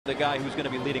The guy who's going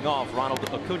to be leading off, Ronald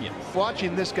Acuna.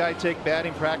 Watching this guy take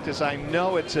batting practice, I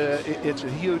know it's a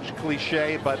huge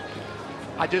cliche, but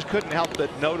I just couldn't help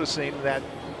but noticing that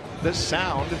the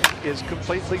sound is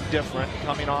completely different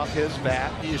coming off his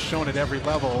bat. He has shown at every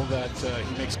level that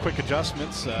he makes quick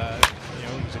adjustments.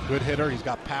 He's a good hitter. He's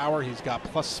got power. He's got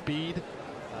plus speed.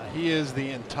 He is the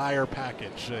entire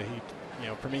package.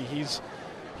 For me, he's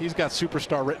got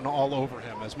superstar written all over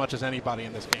him as much as anybody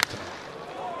in this game tonight.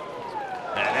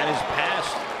 And that is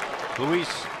past Luis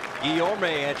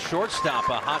Guillorme at shortstop.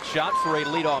 A hot shot for a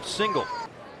leadoff single.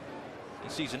 He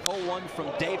sees an 0-1 from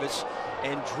Davis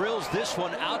and drills this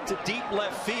one out to deep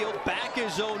left field. Back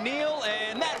is O'Neill,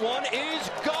 and that one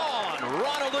is gone.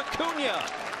 Ronald Acuna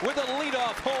with a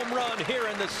leadoff home run here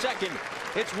in the second.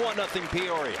 It's 1-0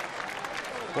 Peoria.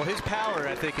 Well, his power,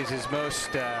 I think, is his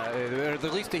most, at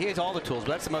least he has all the tools,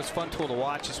 but that's the most fun tool to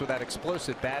watch, just with that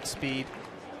explosive bat speed.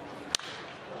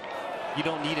 You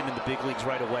don't need him in the big leagues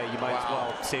right away. You might as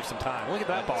well save some time. Look at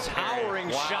that ball. Towering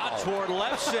shot toward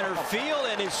left center field,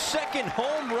 and his second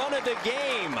home run of the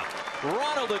game.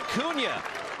 Ronald Acuna.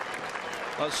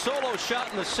 A solo shot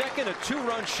in the second, a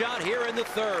two-run shot here in the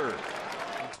third.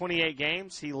 In 28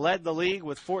 games, he led the league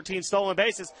with 14 stolen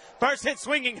bases. First hit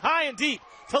swinging high and deep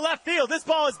to left field. This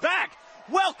ball is back.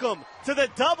 Welcome to the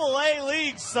Double-A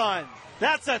League, son.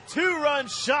 That's a two-run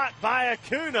shot by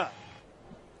Acuna.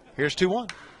 Here's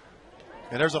 2-1.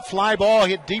 And there's a fly ball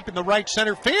hit deep in the right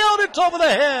center field. It's over the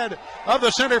head of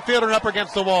the center fielder and up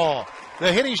against the wall.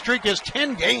 The hitting streak is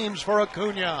 10 games for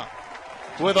Acuna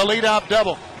with a leadoff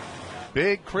double.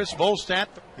 Big Chris Volstad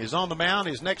is on the mound.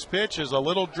 His next pitch is a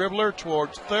little dribbler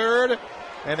towards third,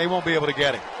 and they won't be able to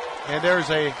get him. And there's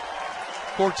a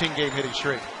 14-game hitting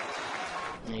streak.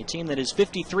 A team that is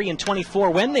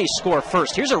 53-24 when they score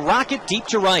first. Here's a rocket deep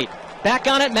to right. Back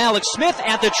on it, Malik Smith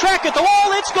at the track at the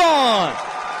wall. It's gone.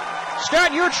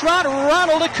 Start your trot,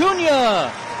 Ronald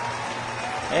Acuna.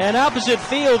 And opposite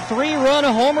field, three-run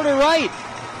homer to right.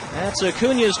 That's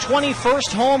Acuna's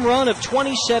 21st home run of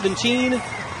 2017. The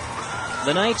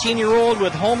 19-year-old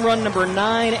with home run number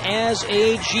 9 as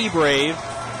a G-Brave.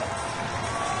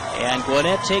 And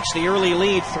Gwinnett takes the early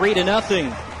lead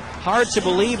 3-0. Hard to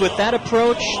believe with that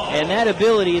approach and that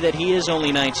ability that he is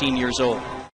only 19 years old.